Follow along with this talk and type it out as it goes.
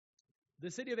The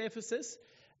city of Ephesus,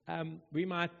 we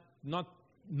might not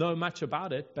know much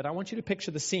about it, but I want you to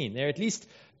picture the scene. There are at least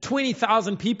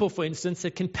 20,000 people, for instance,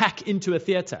 that can pack into a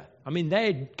theater. I mean,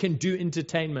 they can do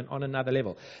entertainment on another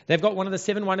level. They've got one of the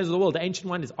 7 wonders of the world. The ancient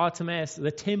wonders, Artemis,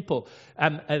 the temple,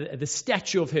 the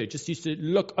statue of her just used to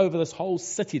look over this whole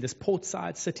city, this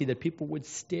portside city that people would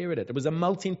stare at it. It was a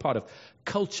melting pot of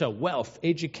culture, wealth,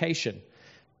 education.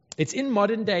 It's in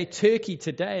modern day Turkey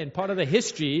today, and part of the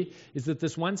history is that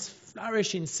this once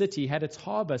flourishing city had its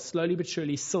harbor slowly but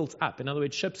surely silt up. In other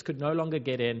words, ships could no longer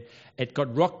get in. It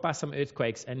got rocked by some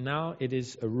earthquakes, and now it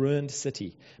is a ruined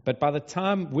city. But by the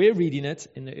time we're reading it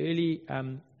in the early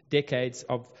decades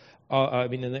in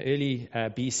the early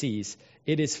BCs,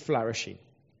 it is flourishing.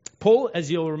 Paul, as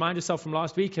you'll remind yourself from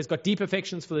last week, has got deep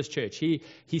affections for this church. He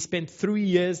spent 3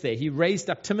 years there. He raised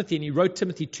up Timothy, and he wrote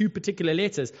Timothy 2 particular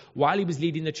letters while he was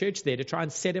leading the church there to try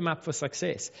and set him up for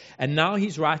success. And now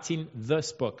he's writing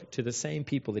this book to the same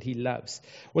people that he loves.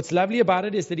 What's lovely about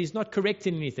it is that he's not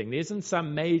correcting anything. There isn't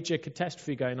some major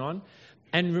catastrophe going on.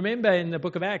 And remember, in the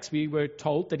book of Acts, we were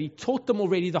told that he taught them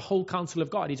already the whole counsel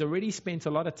of God. He's already spent a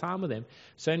lot of time with them.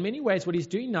 So in many ways, what he's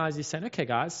doing now is he's saying, okay,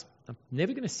 guys, I'm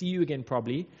never going to see you again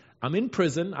probably. I'm in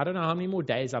prison. I don't know how many more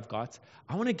days I've got.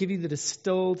 I want to give you the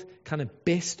distilled kind of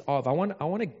best of. I want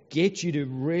to get you to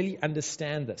really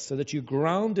understand this so that you're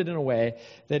grounded in a way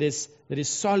that is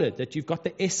solid, that you've got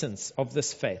the essence of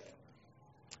this faith.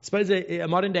 I suppose a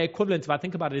modern day equivalent, if I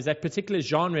think about it, is that particular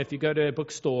genre. If you go to a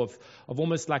bookstore of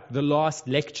almost like The Last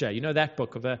Lecture, you know that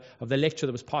book of the lecturer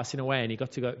that was passing away and he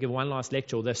got to go give one last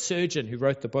lecture, or the surgeon who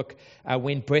wrote the book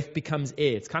When Breath Becomes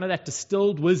Air. It's kind of that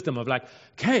distilled wisdom of like,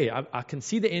 okay, I can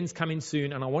see the end's coming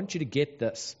soon and I want you to get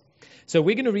this. So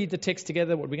we're going to read the text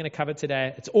together, what we're going to cover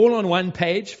today. It's all on one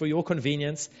page for your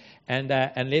convenience, and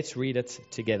let's read it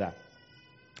together.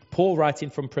 Paul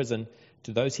writing from prison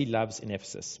to those he loves in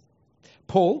Ephesus.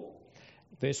 Paul,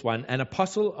 verse 1, an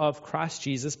apostle of Christ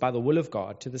Jesus by the will of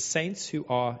God, to the saints who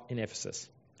are in Ephesus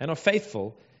and are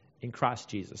faithful in Christ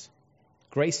Jesus.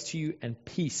 Grace to you and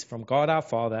peace from God our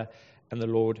Father and the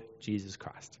Lord Jesus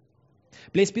Christ.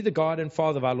 Blessed be the God and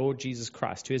Father of our Lord Jesus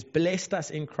Christ, who has blessed us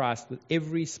in Christ with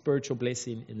every spiritual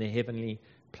blessing in the heavenly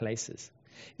places,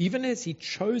 even as he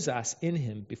chose us in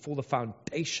him before the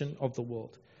foundation of the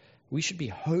world. We should be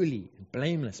holy and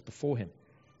blameless before him.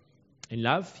 In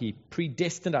love, he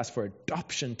predestined us for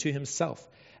adoption to himself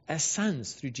as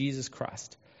sons through Jesus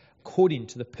Christ, according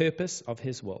to the purpose of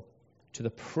his will, to the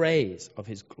praise of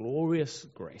his glorious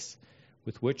grace,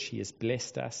 with which he has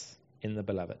blessed us in the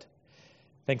beloved.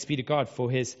 Thanks be to God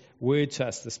for his word to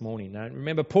us this morning. Now,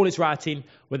 remember, Paul is writing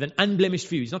with an unblemished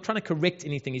view. He's not trying to correct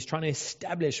anything. He's trying to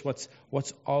establish what's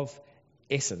of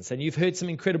essence. And you've heard some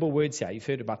incredible words here. You've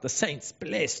heard about the saints,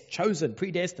 blessed, chosen,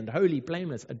 predestined, holy,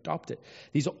 blameless, adopted.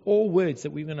 These are all words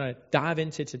that we're going to dive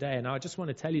into today. And I just want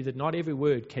to tell you that not every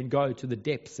word can go to the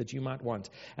depths that you might want.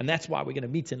 And that's why we're going to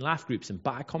meet in life groups and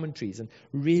buy commentaries and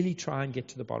really try and get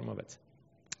to the bottom of it.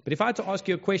 But if I had to ask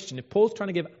you a question, if Paul's trying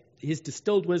to give his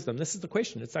distilled wisdom, this is the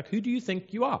question. It's like, who do you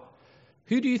think you are?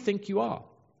 Who do you think you are?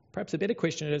 Perhaps a better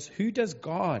question is, who does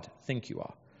God think you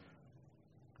are?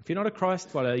 If you're not a Christ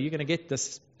follower, you're going to get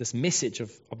this message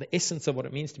of the essence of what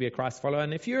it means to be a Christ follower.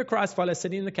 And if you're a Christ follower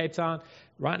sitting in the Cape Town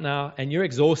right now and you're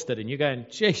exhausted and you're going,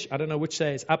 sheesh, I don't know which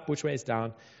way is up, which way is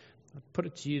down, I put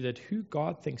it to you that who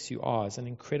God thinks you are is an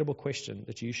incredible question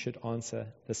that you should answer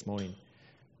this morning.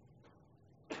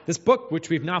 This book,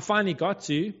 which we've now finally got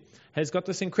to, has got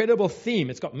this incredible theme.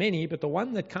 It's got many, but the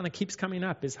one that kind of keeps coming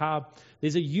up is how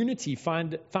there's a unity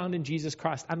found in Jesus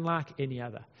Christ unlike any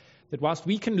other. That whilst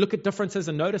we can look at differences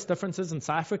and notice differences in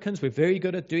South Africans, we're very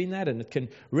good at doing that, and it can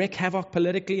wreak havoc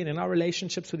politically and in our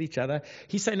relationships with each other.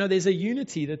 He's saying, no, there's a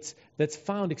unity that's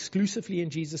found exclusively in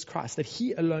Jesus Christ, that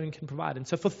he alone can provide. And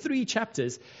so for 3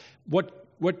 chapters,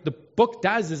 what the book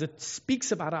does is it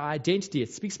speaks about our identity.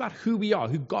 It speaks about who we are,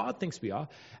 who God thinks we are.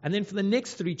 And then for the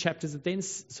next 3 chapters, it then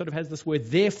sort of has this word,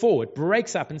 therefore. It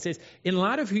breaks up and says, in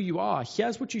light of who you are,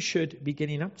 here's what you should be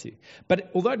getting up to. But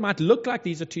although it might look like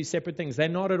these are 2 separate things, they're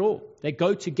not at all. They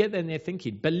go together in their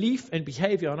thinking. Belief and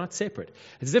behavior are not separate.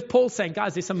 It's as if Paul's saying,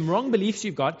 guys, there's some wrong beliefs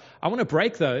you've got. I want to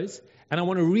break those, and I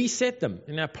want to reset them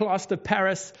in a plaster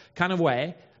Paris kind of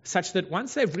way, such that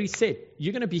once they've reset,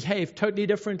 you're going to behave totally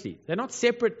differently. They're not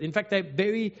separate. In fact, they're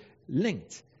very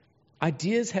linked.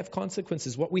 Ideas have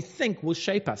consequences. What we think will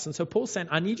shape us. And so Paul's saying,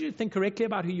 I need you to think correctly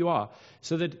about who you are,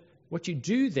 so that what you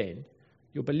do then,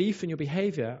 your belief and your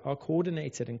behavior are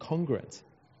coordinated and congruent.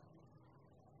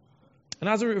 And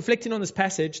as I was reflecting on this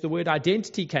passage, the word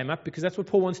identity came up because that's what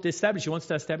Paul wants to establish. He wants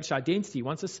to establish identity. He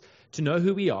wants us to know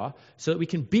who we are so that we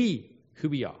can be who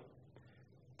we are.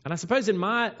 And I suppose in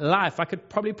my life, I could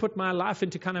probably put my life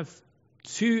into kind of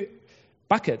two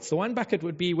buckets. The one bucket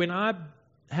would be when I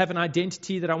have an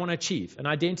identity that I want to achieve, an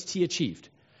identity achieved,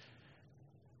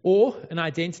 or an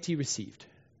identity received. Do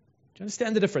you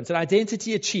understand the difference? An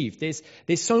identity achieved.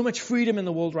 There's so much freedom in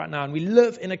the world right now, and we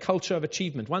live in a culture of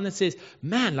achievement. One that says,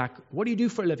 man, like, what do you do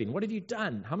for a living? What have you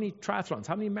done? How many triathlons?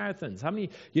 How many marathons? How many,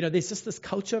 there's just this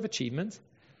culture of achievement.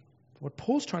 What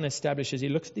Paul's trying to establish is he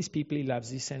looks at these people he loves.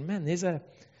 He's saying, man, there's an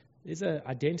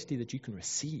identity that you can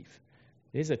receive.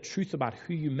 There's a truth about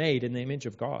who you made in the image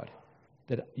of God,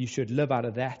 that you should live out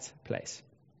of that place.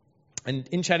 And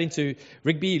in chatting to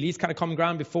Rigby, Lee's kind of common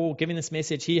ground before giving this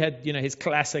message, he had, his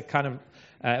classic kind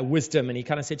of wisdom, and he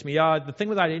kind of said to me, the thing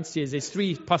with identity is there's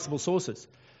three possible sources.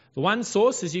 The one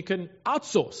source is you can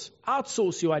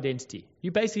outsource your identity. You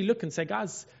basically look and say,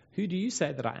 guys, who do you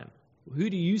say that I am?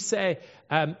 Who do you say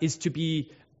is to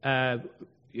be,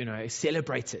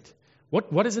 celebrated?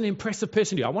 What does an impressive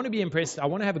person do? I want to be impressed. I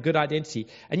want to have a good identity.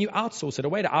 And you outsource it. A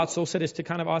way to outsource it is to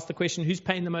kind of ask the question, who's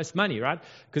paying the most money, right?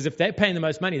 Because if they're paying the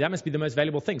most money, that must be the most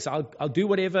valuable thing. So I'll do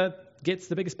whatever gets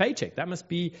the biggest paycheck. That must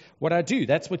be what I do.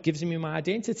 That's what gives me my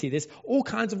identity. There's all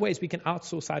kinds of ways we can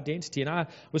outsource identity. And I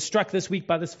was struck this week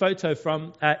by this photo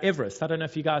from Everest. I don't know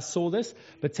if you guys saw this,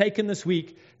 but taken this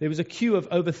week, there was a queue of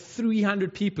over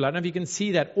 300 people. I don't know if you can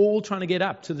see that, all trying to get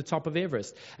up to the top of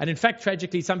Everest. And in fact,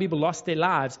 tragically, some people lost their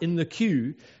lives in the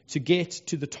queue to get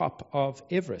to the top of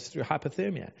Everest through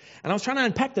hypothermia. And I was trying to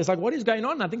unpack this, like, what is going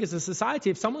on? I think as a society,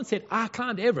 if someone said, I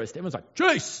climbed Everest, everyone's like,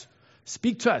 Joyce,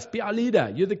 speak to us, be our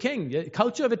leader, you're the king. The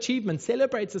culture of achievement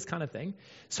celebrates this kind of thing.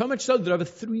 So much so that over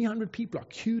 300 people are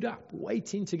queued up,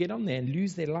 waiting to get on there and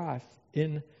lose their life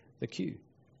in the queue.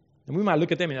 And we might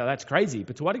look at them and go, that's crazy.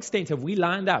 But to what extent have we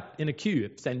lined up in a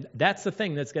queue saying, that's the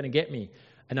thing that's going to get me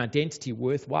an identity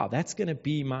worthwhile? That's going to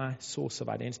be my source of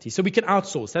identity. So we can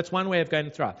outsource. That's one way of going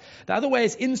through it. The other way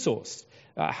is insource.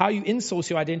 How you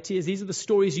insource your identity is these are the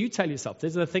stories you tell yourself.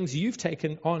 These are the things you've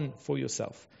taken on for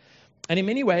yourself. And in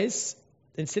many ways,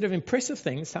 instead of impressive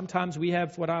things, sometimes we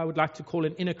have what I would like to call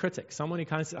an inner critic, someone who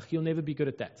kind of says, you'll never be good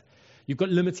at that. You've got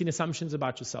limiting assumptions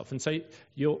about yourself. And so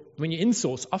when you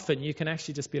insource, often you can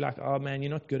actually just be like, oh man,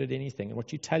 you're not good at anything. And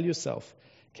what you tell yourself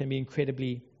can be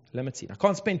incredibly limiting. I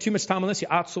can't spend too much time on this. You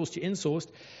outsourced, you insourced.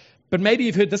 But maybe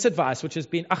you've heard this advice, which has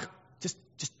been,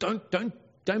 just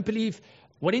don't believe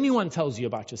what anyone tells you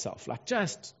about yourself. Like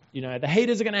the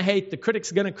haters are going to hate, the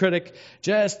critics are going to critic.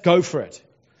 Just go for it.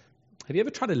 Have you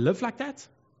ever tried to live like that?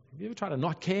 Have you ever tried to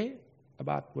not care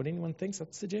about what anyone thinks?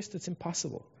 I'd suggest it's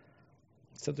impossible.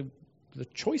 So the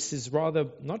choice is rather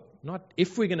not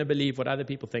if we're going to believe what other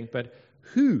people think, but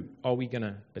who are we going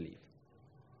to believe?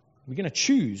 We're going to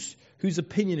choose whose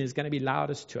opinion is going to be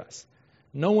loudest to us.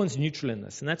 No one's neutral in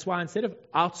this. And that's why instead of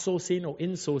outsourcing or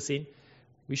insourcing,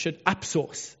 we should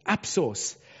upsource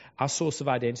our source of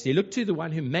identity. Look to the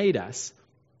one who made us,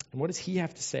 and what does he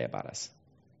have to say about us?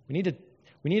 We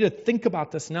need to think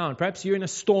about this now. And perhaps you're in a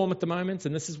storm at the moment,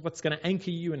 and this is what's going to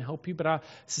anchor you and help you. But I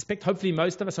suspect hopefully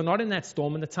most of us are not in that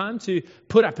storm. And the time to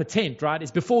put up a tent, right, is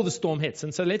before the storm hits.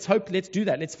 And so let's do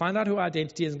that. Let's find out who our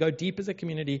identity is and go deep as a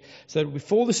community so that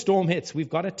before the storm hits, we've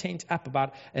got a tent up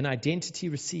about an identity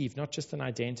received, not just an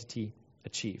identity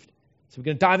achieved. So we're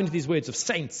going to dive into these words of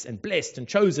saints and blessed and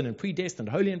chosen and predestined,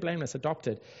 holy and blameless,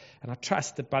 adopted. And I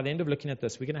trust that by the end of looking at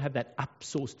this, we're going to have that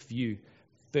upsourced view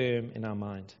firm in our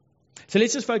mind. So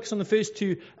let's just focus on the first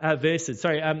two verses.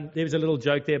 Sorry, there was a little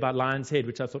joke there about Lion's Head,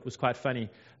 which I thought was quite funny.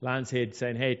 Lion's Head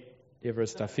saying, hey,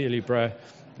 Everest, I feel you, bro.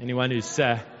 Anyone who's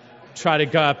tried to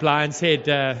go up Lion's Head,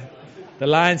 the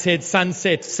Lion's Head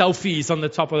sunset selfies on the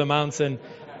top of the mountain.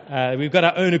 We've got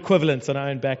our own equivalents on our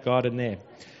own back garden there.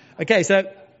 Okay,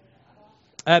 so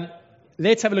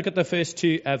let's have a look at the first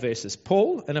two verses.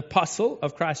 Paul, an apostle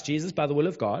of Christ Jesus by the will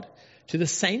of God, to the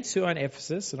saints who are in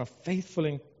Ephesus and are faithful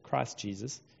in Christ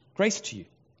Jesus, grace to you,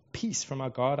 peace from our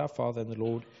God, our Father, and the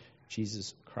Lord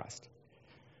Jesus Christ.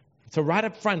 So right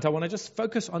up front, I want to just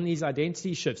focus on these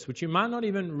identity shifts, which you might not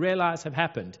even realize have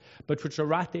happened, but which are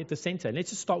right there at the center. And let's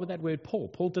just start with that word Paul.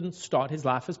 Paul didn't start his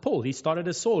life as Paul. He started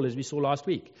as Saul, as we saw last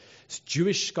week. He's a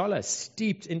Jewish scholar,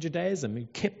 steeped in Judaism, who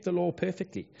kept the law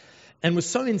perfectly, and was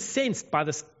so incensed by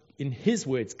this, in his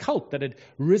words, cult that had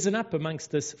risen up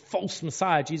amongst this false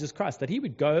Messiah, Jesus Christ, that he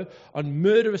would go on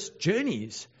murderous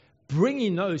journeys,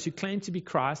 bringing those who claimed to be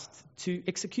Christ to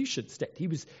execution. He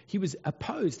was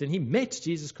opposed, and he met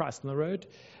Jesus Christ on the road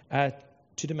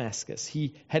to Damascus.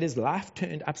 He had his life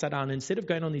turned upside down. Instead of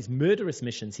going on these murderous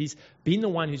missions, he's been the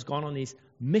one who's gone on these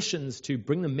missions to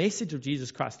bring the message of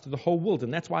Jesus Christ to the whole world.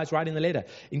 And that's why he's writing the letter.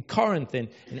 In Corinth and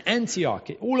in Antioch,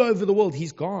 all over the world,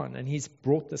 he's gone and he's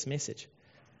brought this message.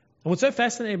 And what's so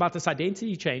fascinating about this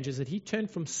identity change is that he turned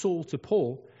from Saul to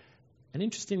Paul. And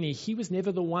interestingly, he was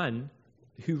never the one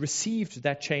who received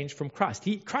that change from Christ.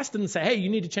 Christ didn't say, hey, you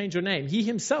need to change your name. He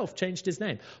himself changed his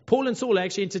name. Paul and Saul are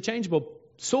actually interchangeable.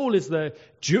 Saul is the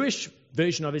Jewish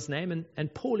version of his name,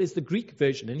 and Paul is the Greek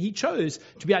version. And he chose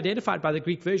to be identified by the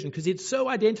Greek version because he'd so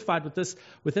identified with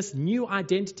this new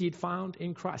identity he'd found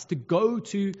in Christ, to go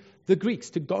to the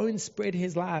Greeks, to go and spread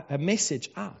his message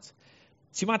out.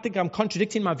 So you might think I'm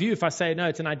contradicting my view if I say, no,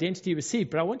 it's an identity received,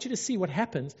 but I want you to see what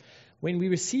happens when we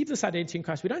receive this identity in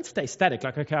Christ. We don't stay static,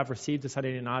 like, okay, I've received this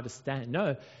identity and I understand.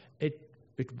 No, it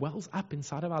wells up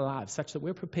inside of our lives such that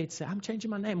we're prepared to say, I'm changing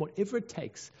my name, whatever it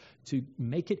takes to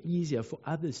make it easier for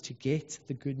others to get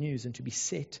the good news and to be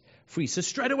set free. So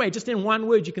straight away, just in one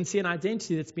word, you can see an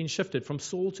identity that's been shifted from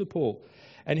Saul to Paul,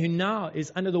 and who now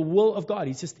is under the will of God.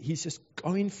 He's just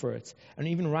going for it, and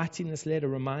even writing this letter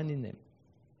reminding them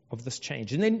of this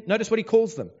change. And then notice what he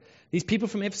calls them. These people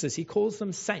from Ephesus, he calls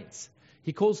them saints.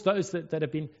 He calls those that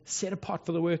have been set apart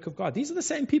for the work of God. These are the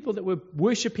same people that were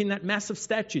worshipping that massive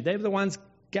statue. They were the ones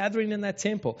gathering in that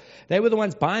temple. They were the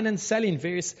ones buying and selling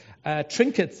various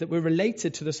trinkets that were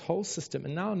related to this whole system.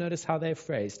 And now notice how they're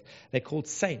phrased. They're called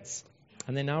saints,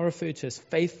 and they're now referred to as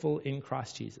faithful in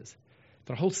Christ Jesus.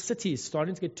 The whole city is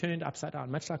starting to get turned upside down,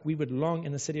 much like we would long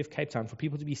in the city of Cape Town, for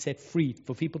people to be set free,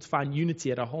 for people to find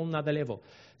unity at a whole nother level.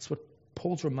 It's what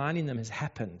Paul's reminding them has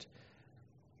happened.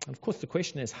 And of course, the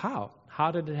question is how? How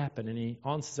did it happen? And he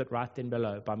answers it right then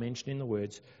below by mentioning the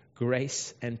words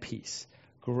grace and peace.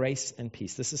 Grace and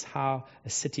peace. This is how a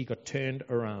city got turned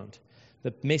around.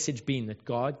 The message being that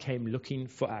God came looking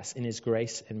for us in his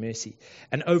grace and mercy.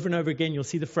 And over again, you'll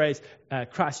see the phrase,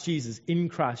 Christ Jesus, in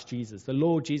Christ Jesus, the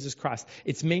Lord Jesus Christ.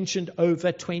 It's mentioned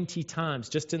over 20 times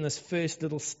just in this first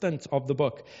little stint of the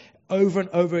book. Over and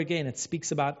over again, it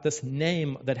speaks about this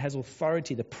name that has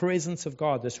authority, the presence of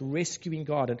God, this rescuing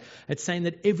God. And it's saying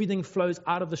that everything flows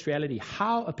out of this reality.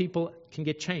 How a people can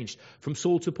get changed from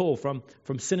Saul to Paul, from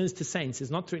sinners to saints,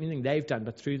 is not through anything they've done,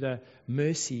 but through the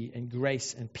mercy and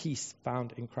grace and peace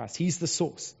found in Christ. He's the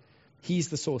source. He's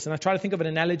the source. And I try to think of an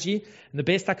analogy, and the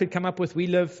best I could come up with, we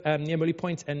live near Mully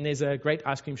Point, and there's a great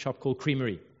ice cream shop called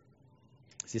Creamery.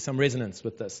 There's some resonance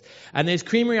with this. And there's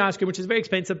Creamery ice cream, which is very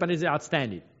expensive, but is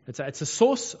outstanding. It's a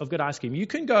source of good ice cream. You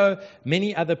can go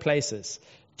many other places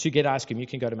to get ice cream. You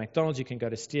can go to McDonald's, you can go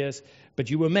to Steers, but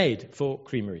you were made for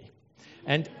Creamery.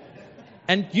 And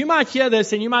you might hear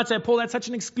this and you might say, Paul, that's such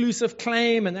an exclusive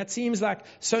claim, and that seems like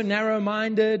so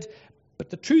narrow-minded. But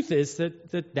the truth is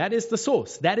that is the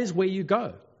source. That is where you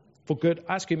go for good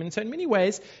ice cream. And so in many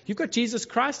ways, you've got Jesus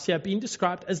Christ here being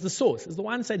described as the source, as the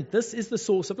one saying this is the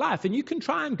source of life. And you can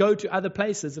try and go to other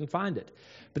places and find it.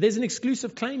 But there's an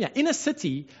exclusive claim here. In a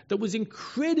city that was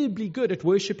incredibly good at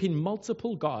worshiping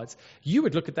multiple gods, you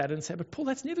would look at that and say, but Paul,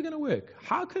 that's never going to work.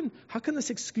 How can this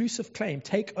exclusive claim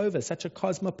take over such a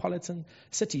cosmopolitan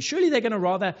city? Surely they're going to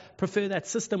rather prefer that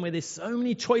system where there's so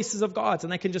many choices of gods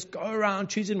and they can just go around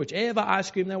choosing whichever ice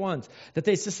cream they want, that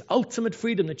there's this ultimate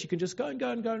freedom that you can just go and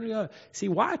go and go and go. See,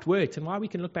 why it worked and why we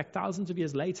can look back thousands of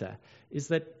years later is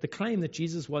that the claim that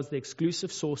Jesus was the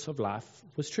exclusive source of life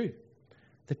was true.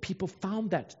 That people found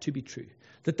that to be true.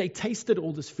 That they tasted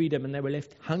all this freedom and they were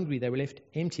left hungry, they were left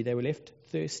empty, they were left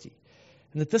thirsty.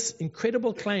 And that this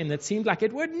incredible claim that seemed like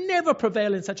it would never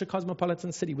prevail in such a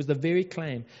cosmopolitan city was the very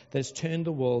claim that has turned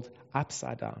the world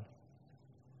upside down.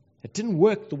 It didn't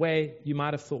work the way you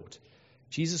might have thought.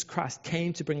 Jesus Christ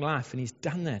came to bring life, and he's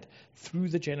done that through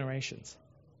the generations.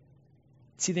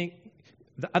 See,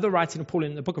 the other writing of Paul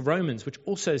in the book of Romans, which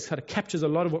also kind of captures a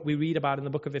lot of what we read about in the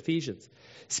book of Ephesians,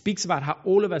 speaks about how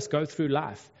all of us go through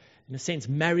life, in a sense,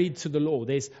 married to the law.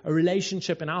 There's a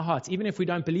relationship in our hearts. Even if we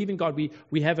don't believe in God,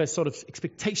 we have a sort of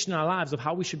expectation in our lives of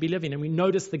how we should be living, and we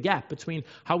notice the gap between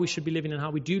how we should be living and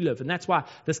how we do live. And that's why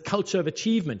this culture of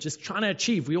achievement, just trying to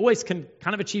achieve, we always can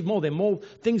kind of achieve more. There are more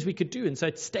things we could do, and so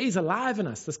it stays alive in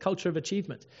us, this culture of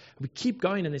achievement. We keep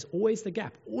going, and there's always the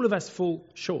gap. All of us fall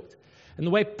short. And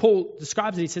the way Paul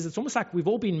describes it, he says it's almost like we've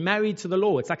all been married to the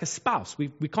law. It's like a spouse. We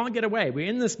can't get away. We're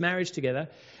in this marriage together.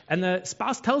 And the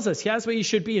spouse tells us, here's where you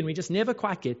should be. And we just never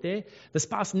quite get there. The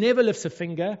spouse never lifts a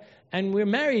finger. And we're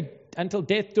married until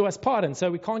death do us part. And so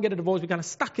we can't get a divorce. We're kind of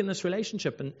stuck in this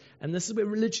relationship. And this is where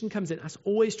religion comes in. Us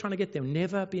always trying to get there,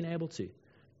 never being able to.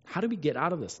 How do we get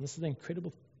out of this? And this is the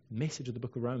incredible message of the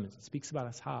book of Romans. It speaks about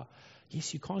us how,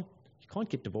 yes, you can't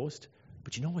get divorced.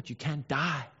 But you know what? You can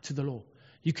die to the law.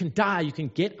 You can die, you can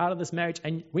get out of this marriage,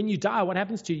 and when you die, what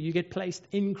happens to you? You get placed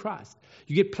in Christ.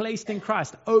 You get placed in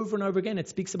Christ over and over again. It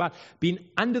speaks about being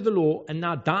under the law and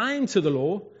now dying to the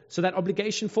law So that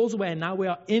obligation falls away, and now we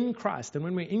are in Christ. And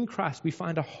when we're in Christ, we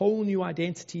find a whole new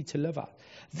identity to live out.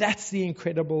 That's the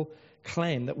incredible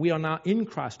claim, that we are now in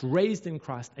Christ, raised in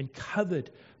Christ, and covered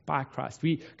by Christ.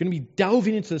 We're going to be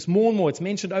delving into this more and more. It's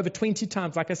mentioned over 20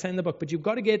 times, like I say in the book, but you've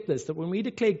got to get this, that when we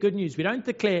declare good news, we don't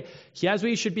declare, here's where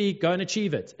you should be, go and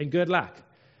achieve it, and good luck.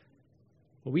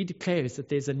 What we declare is that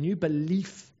there's a new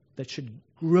belief that should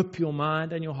grip your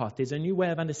mind and your heart. There's a new way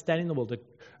of understanding the world,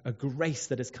 a grace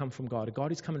that has come from God, a God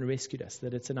who's come and rescued us,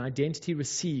 that it's an identity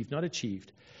received, not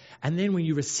achieved. And then when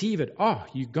you receive it,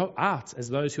 you go out as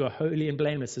those who are holy and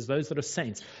blameless, as those that are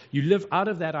saints. You live out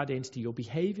of that identity. Your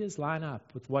behaviors line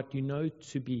up with what you know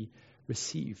to be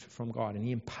received from God, and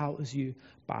He empowers you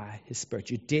by His Spirit.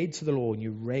 You're dead to the law and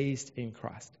you're raised in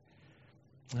Christ.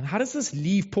 And how does this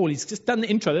leave Paul? He's just done the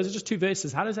intro. Those are just 2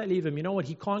 verses. How does that leave him? You know what?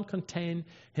 He can't contain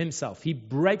himself. He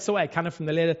breaks away kind of from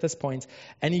the letter at this point,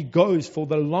 and he goes for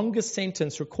the longest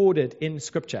sentence recorded in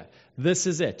Scripture. This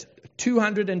is it.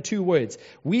 202 words.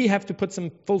 We have to put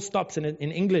some full stops in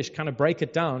English, kind of break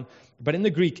it down. But in the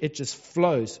Greek, it just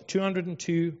flows.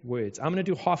 202 words. I'm going to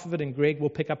do half of it, and Greg will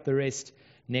pick up the rest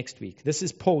next week. This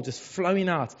is Paul just flowing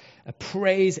out a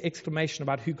praise exclamation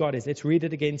about who God is. Let's read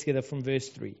it again together from verse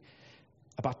 3.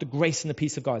 About the grace and the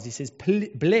peace of God. He says,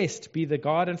 blessed be the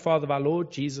God and Father of our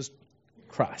Lord Jesus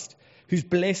Christ, who's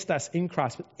blessed us in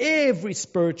Christ with every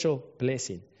spiritual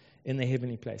blessing in the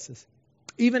heavenly places,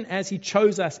 even as He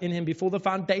chose us in Him before the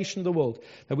foundation of the world,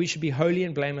 that we should be holy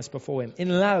and blameless before Him. In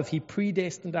love, He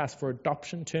predestined us for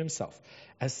adoption to Himself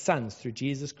as sons through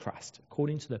Jesus Christ,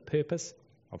 according to the purpose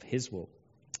of His will,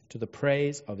 to the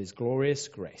praise of His glorious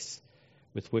grace,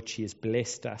 with which He has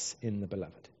blessed us in the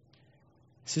Beloved.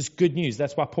 This is good news.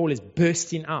 That's why Paul is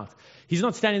bursting out. He's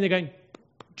not standing there going,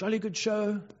 jolly good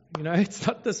show. It's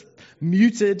not this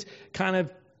muted kind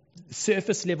of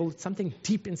surface level. It's something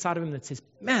deep inside of him that says,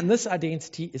 man, this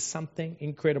identity is something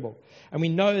incredible. And we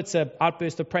know it's an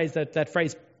outburst of praise. That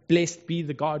phrase, blessed be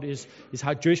the God, is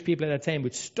how Jewish people at that time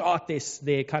would start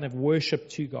their kind of worship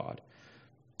to God.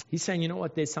 He's saying, you know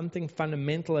what, there's something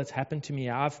fundamental that's happened to me.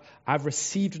 I've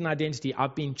received an identity.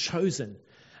 I've been chosen.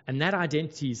 And that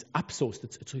identity is upsourced.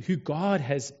 It's who God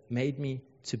has made me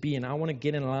to be. And I want to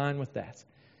get in line with that.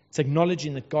 It's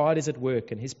acknowledging that God is at work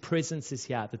and His presence is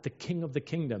here, that the King of the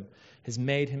kingdom has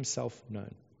made Himself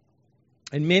known.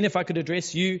 And men, if I could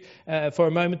address you for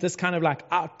a moment, this kind of like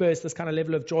outburst, this kind of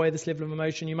level of joy, this level of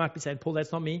emotion, you might be saying, Paul,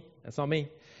 that's not me. That's not me.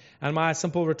 And my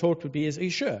simple retort would be, are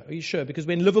you sure? Are you sure? Because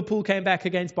when Liverpool came back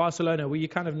against Barcelona, were you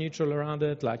kind of neutral around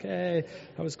it? Like, hey,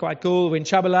 that was quite cool. When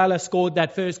Chabalala scored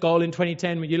that first goal in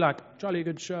 2010, were you like, jolly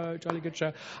good show, jolly good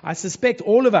show? I suspect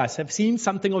all of us have seen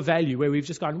something of value where we've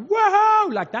just gone, whoa,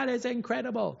 like that is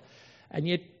incredible. And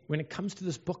yet, when it comes to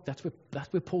this book, that's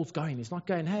where Paul's going. He's not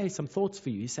going, hey, some thoughts for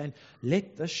you. He's saying,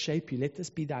 let this shape you. Let this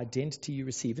be the identity you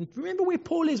receive. And remember where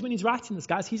Paul is when he's writing this,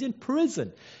 guys. He's in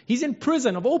prison. He's in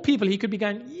prison. Of all people, he could be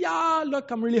going, yeah,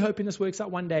 look, I'm really hoping this works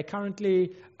out one day.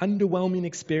 Currently, underwhelming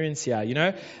experience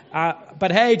here,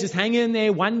 But hey, just hang in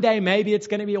there. One day, maybe it's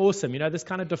going to be awesome. This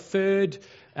kind of deferred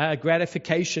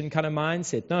gratification kind of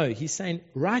mindset. No, he's saying,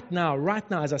 right now,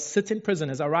 as I sit in prison,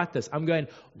 as I write this, I'm going,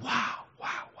 wow.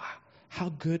 How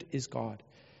good is God?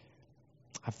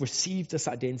 I've received this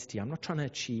identity. I'm not trying to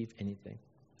achieve anything.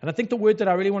 And I think the word that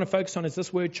I really want to focus on is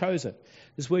this word chosen.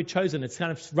 This word chosen, it's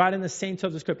kind of right in the center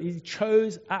of the script. He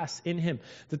chose us in Him.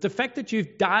 That the fact that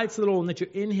you've died to the law and that you're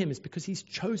in Him is because He's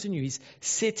chosen you. He's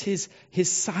set His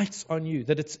sights on you.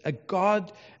 That it's a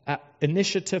God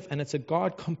initiative and it's a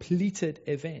God completed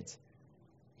event.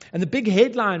 And the big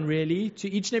headline really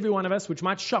to each and every one of us, which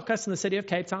might shock us in the city of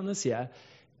Cape Town this year,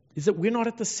 is that we're not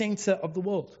at the center of the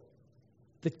world,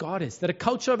 that God is. That a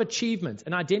culture of achievement,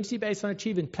 an identity based on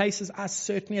achievement, places us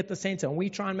certainly at the center, and we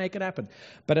try and make it happen.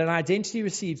 But an identity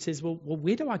received says, well,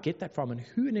 where do I get that from? And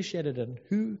who initiated it? And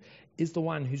who is the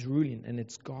one who's ruling? And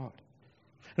it's God.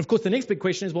 And of course, the next big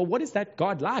question is, well, what is that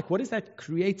God like? What is that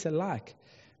Creator like?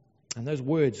 And those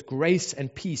words, grace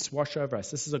and peace, wash over us.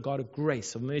 This is a God of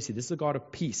grace, of mercy. This is a God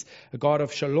of peace, a God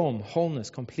of shalom, wholeness,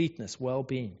 completeness,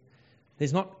 well-being.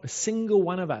 There's not a single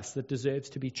one of us that deserves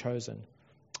to be chosen.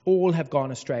 All have gone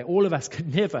astray. All of us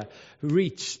could never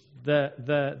reach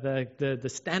the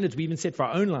standards we even set for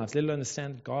our own lives, let alone the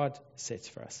standard God sets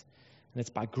for us. And it's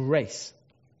by grace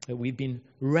that we've been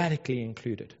radically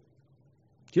included.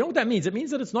 Do you know what that means? It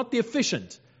means that it's not the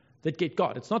efficient that get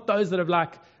God. It's not those that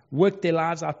have worked their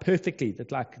lives out perfectly, that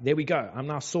there we go, I'm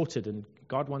now sorted and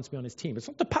God wants me on His team. It's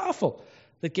not the powerful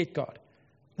that get God.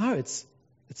 No, it's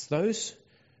those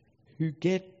who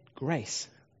get grace.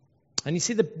 And you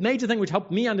see, the major thing which helped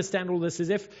me understand all this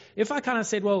is if I kind of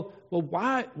said, well,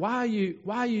 why are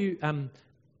you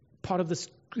part of this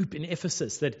group in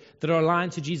Ephesus that are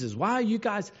aligned to Jesus. Why are you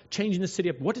guys changing the city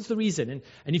up? What is the reason?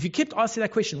 And if you kept asking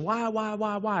that question,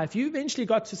 why? If you eventually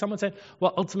got to someone saying,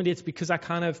 well, ultimately it's because I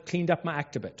kind of cleaned up my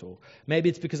act a bit, or maybe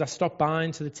it's because I stopped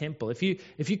buying to the temple. If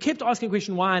you kept asking the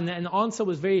question why, and the answer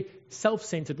was very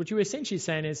self-centered, what you were essentially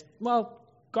saying is, well,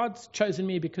 God's chosen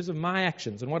me because of my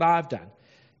actions and what I've done.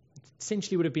 It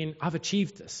essentially would have been, I've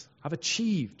achieved this. I've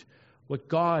achieved what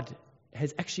God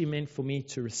has actually meant for me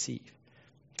to receive.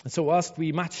 And so whilst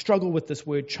we might struggle with this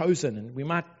word chosen, and we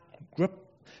might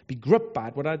be gripped by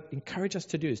it, what I encourage us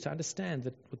to do is to understand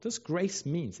that what this grace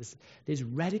means is there's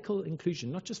radical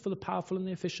inclusion, not just for the powerful and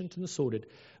the efficient and the sorted,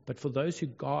 but for those who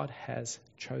God has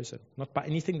chosen. Not by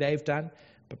anything they've done,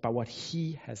 but by what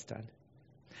He has done.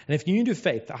 And if you're new to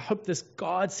faith, I hope this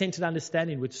God-centered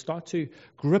understanding would start to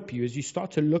grip you as you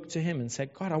start to look to Him and say,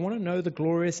 God, I want to know the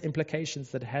glorious implications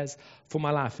that it has for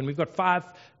my life. And we've got 5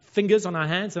 fingers on our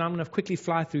hands, and I'm going to quickly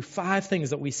fly through 5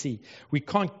 things that we see. We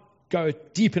can't go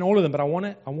deep in all of them, but I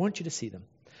want you to see them.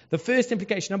 The first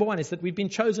implication, number 1, is that we've been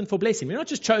chosen for blessing. We're not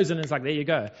just chosen and it's like, there you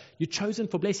go. You're chosen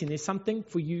for blessing. There's something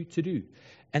for you to do.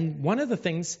 And one of the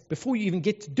things, before you even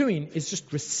get to doing, is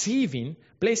just receiving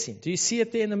blessing. Do you see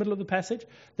it there in the middle of the passage?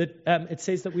 That it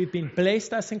says that we've been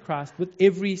blessed, us in Christ, with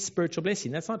every spiritual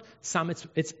blessing. That's not some,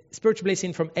 it's spiritual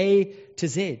blessing from A to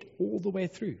Z, all the way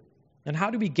through. And how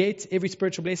do we get every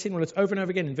spiritual blessing? Well, it's over and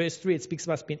over again. In verse 3, it speaks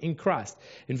about us being in Christ.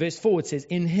 In verse 4, it says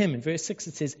in Him. In verse 6,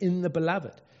 it says in the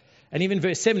beloved. And even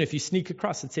verse 7, if you sneak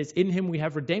across, it says in Him we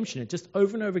have redemption. It just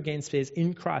over and over again says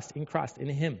in Christ, in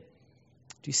Him.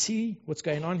 Do you see what's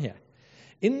going on here?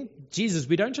 In Jesus,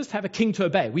 we don't just have a king to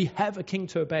obey. We have a king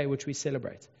to obey, which we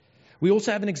celebrate. We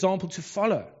also have an example to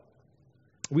follow.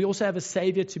 We also have a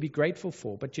Savior to be grateful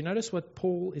for. But you notice what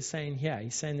Paul is saying here.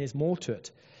 He's saying there's more to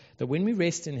it. That when we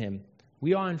rest in Him,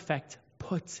 we are in fact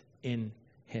put in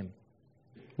Him.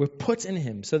 We're put in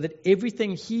Him so that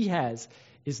everything He has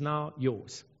is now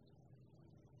yours.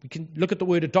 We can look at the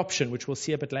word adoption, which we'll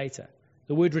see a bit later.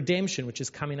 The word redemption, which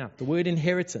is coming up. The word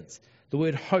inheritance. The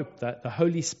word hope, the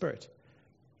Holy Spirit.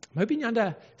 I'm hoping you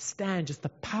understand just the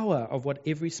power of what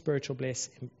every spiritual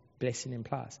blessing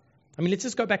implies. I mean, let's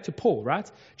just go back to Paul, right?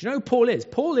 Do you know who Paul is?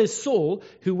 Paul is Saul,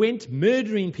 who went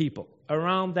murdering people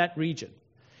around that region.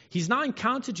 He's now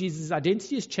encountered Jesus. His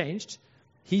identity has changed.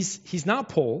 He's now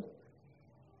Paul.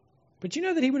 But you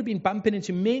know that he would have been bumping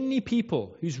into many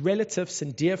people whose relatives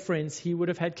and dear friends he would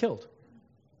have had killed.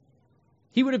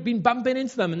 He would have been bumping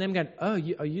into them and them going,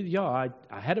 I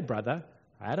had a brother,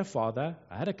 I had a father,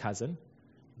 I had a cousin,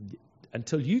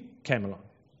 until you came along.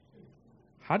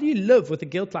 How do you live with a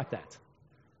guilt like that?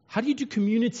 How do you do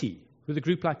community with a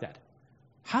group like that?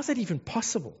 How's that even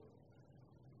possible?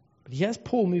 But here's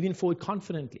Paul moving forward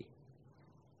confidently,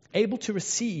 able to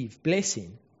receive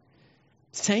blessing,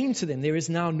 saying to them, there is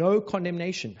now no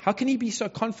condemnation. How can he be so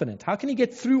confident? How can he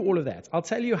get through all of that? I'll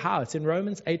tell you how. It's in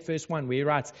Romans 8 verse 1 where he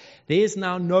writes, there is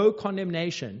now no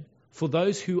condemnation for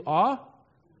those who are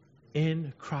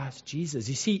in Christ Jesus.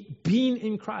 You see, being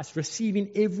in Christ,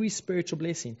 receiving every spiritual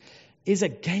blessing is a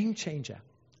game changer.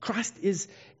 Christ is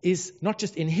not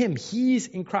just in Him, He's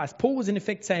in Christ. Paul was in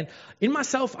effect saying, in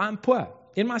myself I'm poor.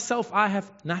 In myself I have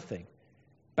nothing.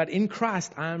 But in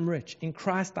Christ I am rich. In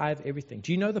Christ I have everything.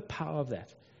 Do you know the power of that?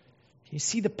 Can you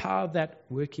see the power of that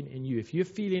working in you? If you're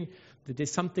feeling that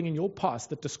there's something in your past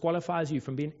that disqualifies you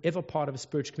from being ever part of a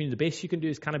spiritual community, the best you can do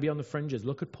is kind of be on the fringes.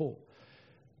 Look at Paul.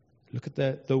 Look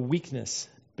at the weakness,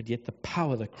 but yet the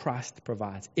power that Christ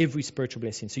provides. Every spiritual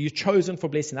blessing. So you're chosen for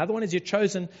blessing. The other one is you're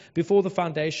chosen before the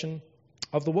foundation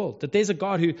of the world. That there's a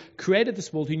God who created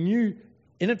this world, who knew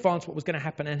in advance what was going to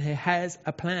happen, and He has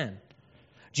a plan.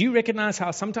 Do you recognize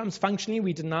how sometimes functionally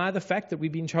we deny the fact that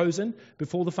we've been chosen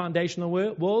before the foundation of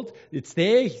the world? It's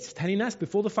there. He's telling us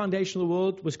before the foundation of the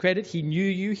world was created, He knew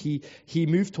you. He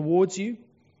moved towards you.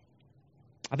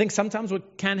 I think sometimes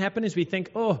what can happen is we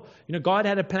think, God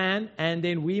had a plan and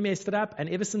then we messed it up. And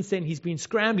ever since then, He's been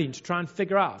scrambling to try and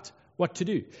figure out what to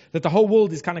do. That the whole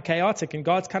world is kind of chaotic and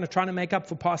God's kind of trying to make up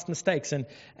for past mistakes. And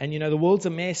the world's a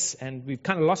mess and we've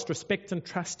kind of lost respect and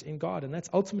trust in God. And that's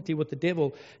ultimately what the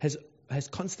devil has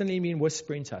constantly been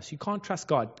whispering to us. You can't trust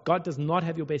God. God does not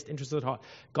have your best interests at heart.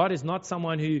 God is not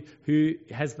someone who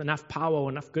has enough power or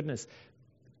enough goodness.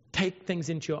 Take things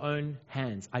into your own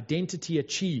hands. Identity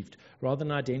achieved rather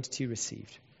than identity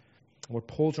received. What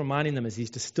Paul's reminding them as he's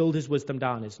distilled his wisdom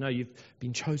down is, no, you've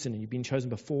been chosen and you've been chosen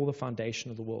before the foundation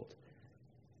of the world.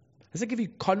 Does it give you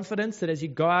confidence that as you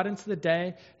go out into the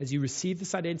day, as you receive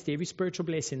this identity, every spiritual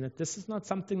blessing, that this is not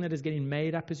something that is getting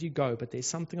made up as you go, but there's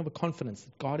something of a confidence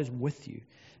that God is with you,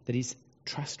 that He's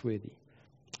trustworthy,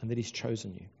 and that He's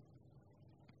chosen you.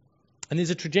 And there's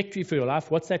a trajectory for your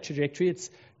life. What's that trajectory? It's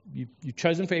you've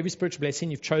chosen for every spiritual blessing.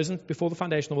 You've chosen before the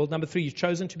foundation of the world. Number 3, you've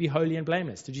chosen to be holy and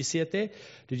blameless. Did you see it there?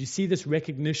 Did you see this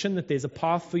recognition that there's a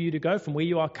path for you to go from where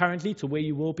you are currently to where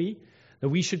you will be? That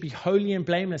we should be holy and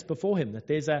blameless before Him. That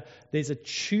there's a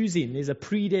choosing, there's a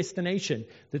predestination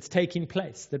that's taking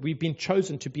place. That we've been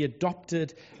chosen to be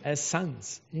adopted as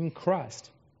sons in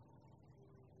Christ.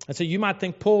 And so you might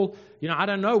think, Paul, I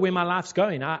don't know where my life's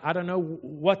going. I don't know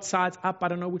what side's up. I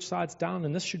don't know which side's down.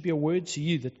 And this should be a word to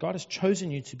you that God has chosen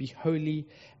you to be holy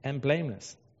and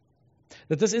blameless.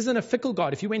 That this isn't a fickle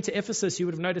God. If you went to Ephesus, you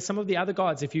would have noticed some of the other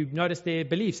gods, if you noticed their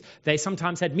beliefs, they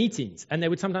sometimes had meetings and they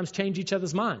would sometimes change each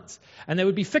other's minds. And they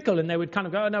would be fickle and they would kind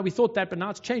of go, oh, no, we thought that, but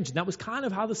now it's changed. And that was kind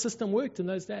of how the system worked in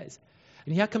those days.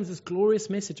 And here comes this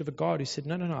glorious message of a God who said,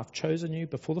 no, I've chosen you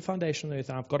before the foundation of the earth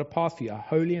and I've got a path for you,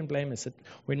 holy and blameless. That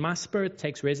when my spirit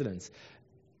takes residence,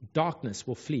 darkness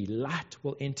will flee, light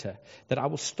will enter, that I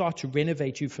will start to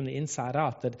renovate you from the inside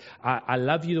out, that I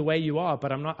love you the way you are,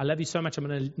 but I love you so much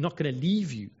I'm not going to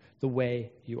leave you the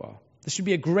way you are. This should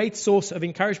be a great source of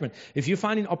encouragement. If you're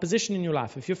finding opposition in your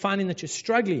life, if you're finding that you're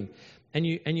struggling and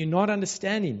you're not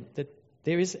understanding that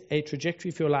there is a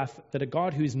trajectory for your life that a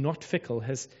God who is not fickle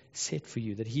has set for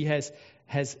you, that He has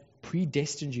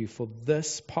predestined you for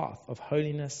this path of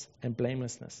holiness and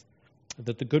blamelessness,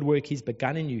 that the good work He's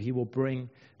begun in you, He will bring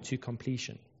to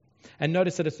completion. And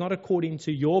notice that it's not according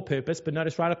to your purpose, but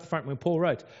notice right up the front when Paul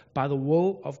wrote, by the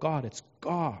will of God. It's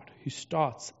God who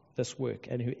starts this work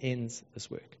and who ends this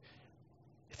work.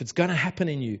 If it's going to happen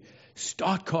in you,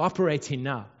 start cooperating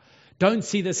now. Don't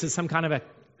see this as some kind of a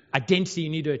identity you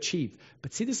need to achieve,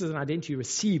 but see this as an identity you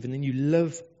receive and then you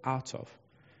live out of.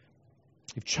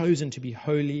 You've chosen to be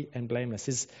holy and blameless.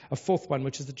 There's a fourth one,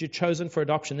 which is that you're chosen for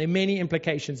adoption. There are many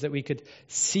implications that we could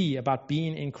see about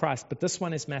being in Christ, but this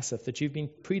one is massive, that you've been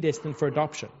predestined for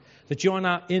adoption, that you are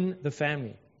now in the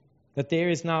family, that there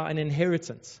is now an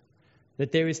inheritance,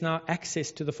 that there is now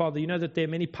access to the Father. You know that there are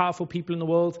many powerful people in the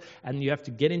world, and you have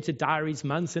to get into diaries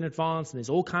months in advance, and there's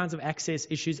all kinds of access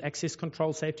issues, access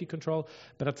control, safety control.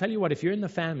 But I'll tell you what, if you're in the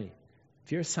family,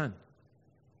 if you're a son,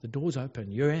 the door's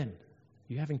open, you're in.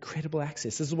 You have incredible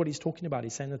access. This is what he's talking about.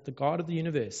 He's saying that the God of the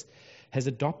universe has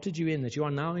adopted you in, that you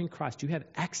are now in Christ. You have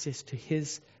access to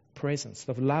His presence,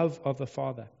 the love of the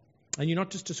Father. And you're not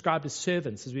just described as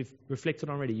servants, as we've reflected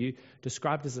on already. You're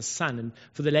described as a son. And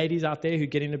for the ladies out there who are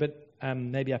getting a bit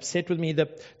maybe upset with me,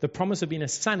 the promise of being a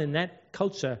son in that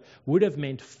culture would have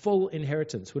meant full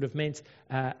inheritance, would have meant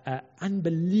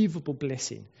unbelievable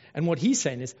blessing. And what he's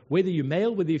saying is, whether you're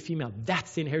male, whether you're female,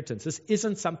 that's the inheritance. This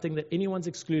isn't something that anyone's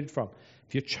excluded from.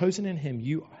 If you're chosen in Him,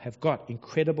 you have got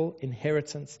incredible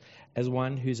inheritance as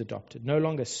one who's adopted. No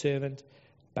longer servant,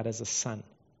 but as a son.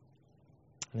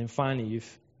 And then finally,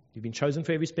 you've been chosen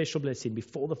for every special blessing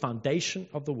before the foundation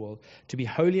of the world, to be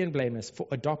holy and blameless for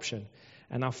adoption.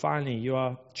 And now finally, you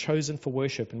are chosen for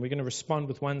worship. And we're going to respond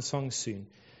with one song soon.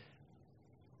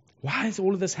 Why is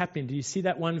all of this happening? Do you see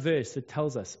that one verse that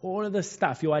tells us all of this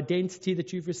stuff, your identity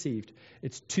that you've received?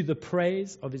 It's to the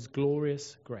praise of His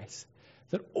glorious grace.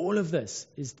 That all of this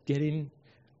is getting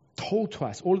told to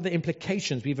us, all of the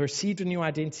implications. We've received a new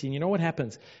identity. And you know what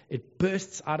happens? It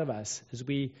bursts out of us as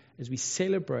we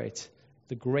celebrate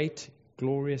the great,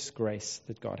 glorious grace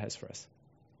that God has for us.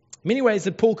 Many ways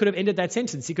that Paul could have ended that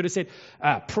sentence. He could have said,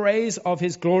 praise of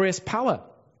His glorious power,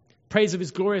 praise of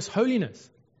His glorious holiness,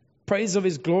 praise of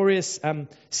His glorious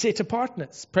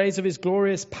set-apartness, praise of His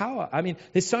glorious power. I mean,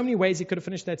 there's so many ways he could have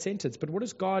finished that sentence. But what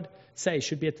does God say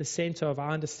should be at the center of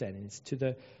our understanding? It's to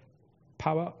the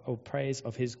power or praise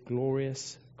of His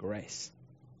glorious grace.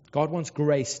 God wants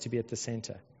grace to be at the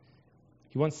center.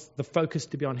 He wants the focus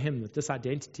to be on Him, that this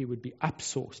identity would be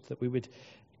upsourced, that we would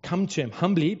come to Him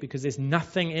humbly because there's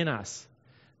nothing in us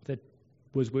that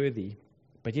was worthy,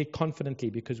 but yet confidently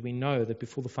because we know that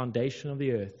before the foundation of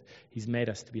the earth, He's made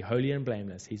us to be holy and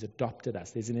blameless. He's adopted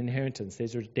us. There's an inheritance.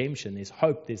 There's redemption. There's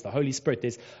hope. There's the Holy Spirit.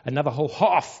 There's another whole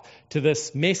half to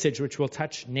this message, which we'll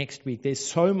touch next week. There's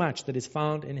so much that is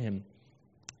found in Him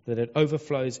that it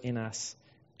overflows in us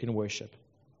in worship.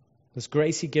 This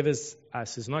grace He gives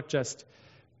us is not just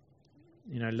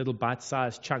little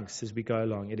bite-sized chunks as we go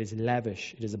along. It is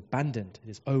lavish. It is abundant. It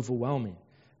is overwhelming.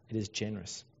 It is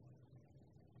generous.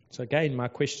 So again, my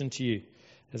question to you,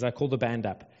 as I call the band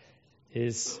up,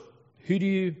 is who do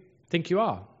you think you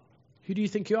are? Who do you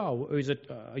think you are? Or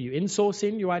are you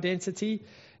insourcing your identity?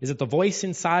 Is it the voice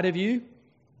inside of you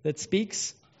that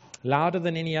speaks louder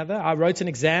than any other? I wrote an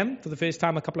exam for the first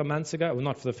time a couple of months ago. Well,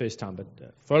 not for the first time, but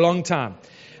for a long time.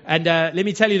 And let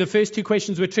me tell you, the first two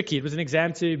questions were tricky. It was an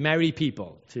exam to marry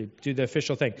people, to do the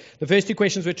official thing. The first two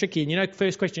questions were tricky. And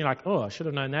first question, you're like, oh, I should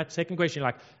have known that. Second question, you're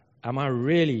like, Am I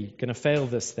really going to fail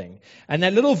this thing? And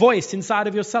that little voice inside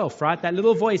of yourself, right? That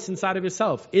little voice inside of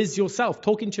yourself is yourself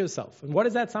talking to yourself. And what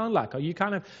does that sound like? Are you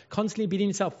kind of constantly beating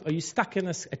yourself? Are you stuck in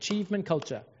this achievement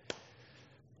culture?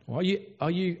 Or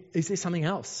is there something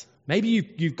else? Maybe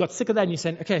you've got sick of that and you're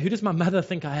saying, okay, who does my mother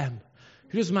think I am?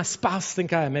 Who does my spouse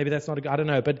think I am? Maybe that's not I don't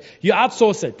know. But you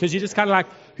outsource it because you're just kind of like,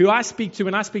 who I speak to,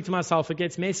 when I speak to myself, it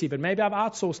gets messy. But maybe I've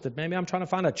outsourced it. Maybe I'm trying to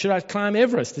find out, should I climb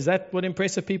Everest? Is that what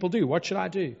impressive people do? What should I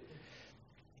do?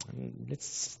 And let's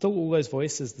still all those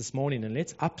voices this morning and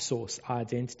let's upsource our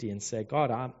identity and say,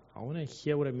 God, I want to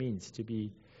hear what it means to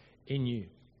be in you,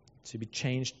 to be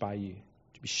changed by you,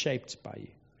 to be shaped by you.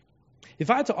 If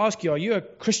I had to ask you, are you a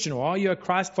Christian or are you a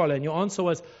Christ follower? And your answer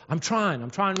was, I'm trying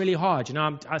really hard.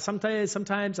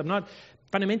 Sometimes I'm not.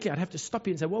 Fundamentally, I'd have to stop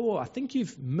you and say, whoa, I think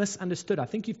you've misunderstood. I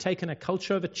think you've taken a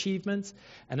culture of achievement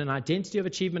and an identity of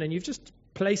achievement and you've just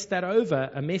placed that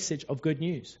over a message of good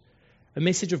news, a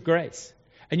message of grace.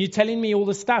 And you're telling me all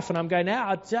this stuff, and I'm going, now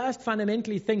I just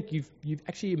fundamentally think you've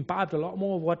actually imbibed a lot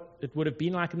more of what it would have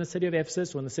been like in the city of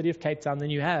Ephesus or in the city of Cape Town than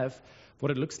you have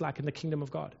what it looks like in the kingdom of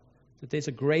God. That there's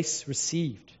a grace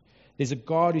received. There's a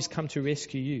God who's come to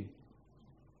rescue you.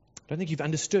 I don't think you've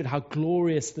understood how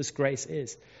glorious this grace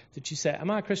is. That you say,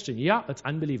 am I a Christian? Yeah, it's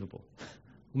unbelievable.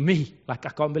 Me, I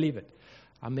can't believe it.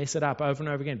 I mess it up over and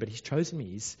over again, but He's chosen me.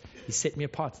 He's set me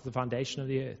apart to the foundation of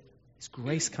the earth. His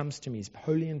grace comes to me. He's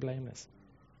holy and blameless.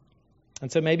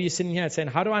 And so maybe you're sitting here and saying,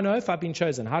 how do I know if I've been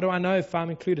chosen? How do I know if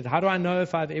I'm included? How do I know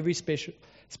if I have every special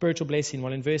spiritual blessing?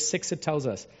 Well, in verse 6 it tells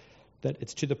us that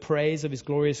it's to the praise of His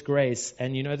glorious grace.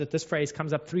 And you know that this phrase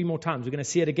comes up 3 more times. We're going to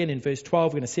see it again in verse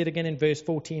 12. We're going to see it again in verse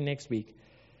 14 next week.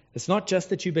 It's not just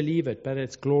that you believe it, but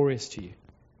it's glorious to you.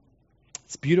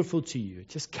 It's beautiful to you. It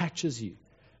just catches you.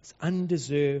 It's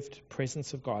undeserved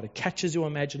presence of God. It catches your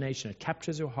imagination. It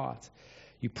captures your heart.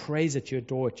 You praise it. You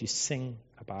adore it. You sing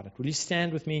about it. Will you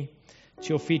stand with me to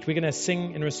your feet? We're going to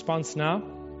sing in response now.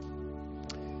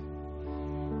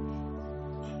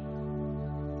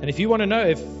 And if you want to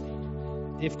know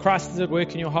if Christ is at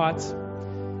work in your heart,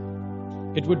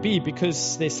 it would be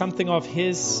because there's something of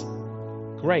His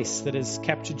grace that has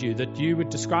captured you, that you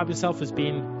would describe yourself as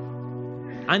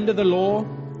being under the law,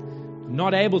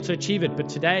 not able to achieve it. But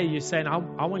today you're saying, I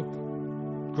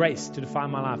want grace to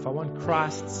define my life. I want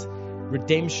Christ's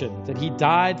redemption, that He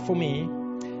died for me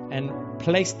and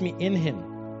placed me in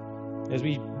Him. As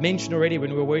we mentioned already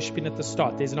when we were worshiping at the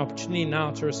start, there's an opportunity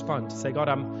now to respond, to say, God,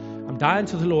 I'm dying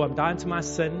to the law, I'm dying to my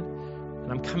sin,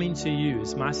 and I'm coming to you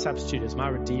as my substitute, as my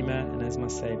Redeemer, and as my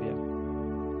Savior.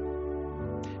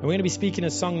 And we're going to be speaking a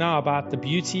song now about the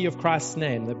beauty of Christ's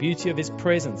name, the beauty of His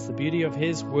presence, the beauty of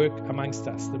His work amongst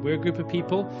us. That we're a group of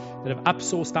people that have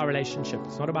upsourced our relationship.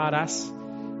 It's not about us,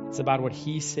 it's about what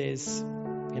He says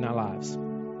in our lives.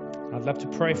 I'd love to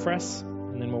pray for us,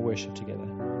 and then we'll worship together.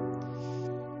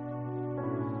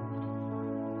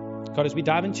 God, as we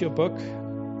dive into your book,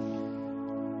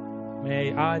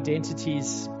 may our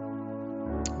identities,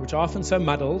 which are often so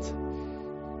muddled,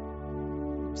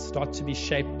 start to be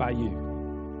shaped by you.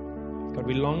 God,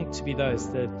 we long to be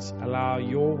those that allow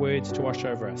your words to wash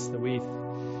over us, that we've,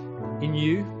 in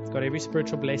you, got every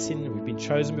spiritual blessing, we've been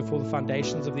chosen before the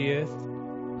foundations of the earth.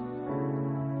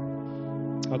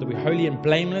 God, that we're holy and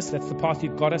blameless, that's the path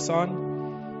you've got us on.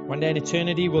 One day in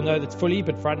eternity, we'll know that fully,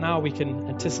 but right now we can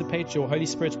anticipate your Holy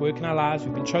Spirit's work in our lives.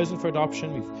 We've been chosen for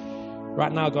adoption. We've,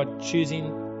 right now, God,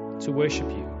 choosing to worship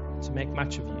you, to make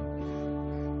much of you.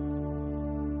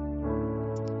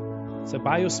 So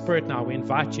by your Spirit now, we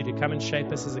invite you to come and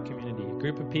shape us as a community, a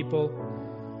group of people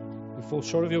who fall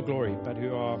short of your glory, but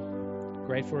who are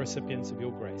grateful recipients of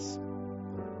your grace.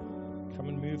 Come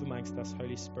and move amongst us,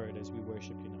 Holy Spirit, as we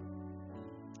worship you now.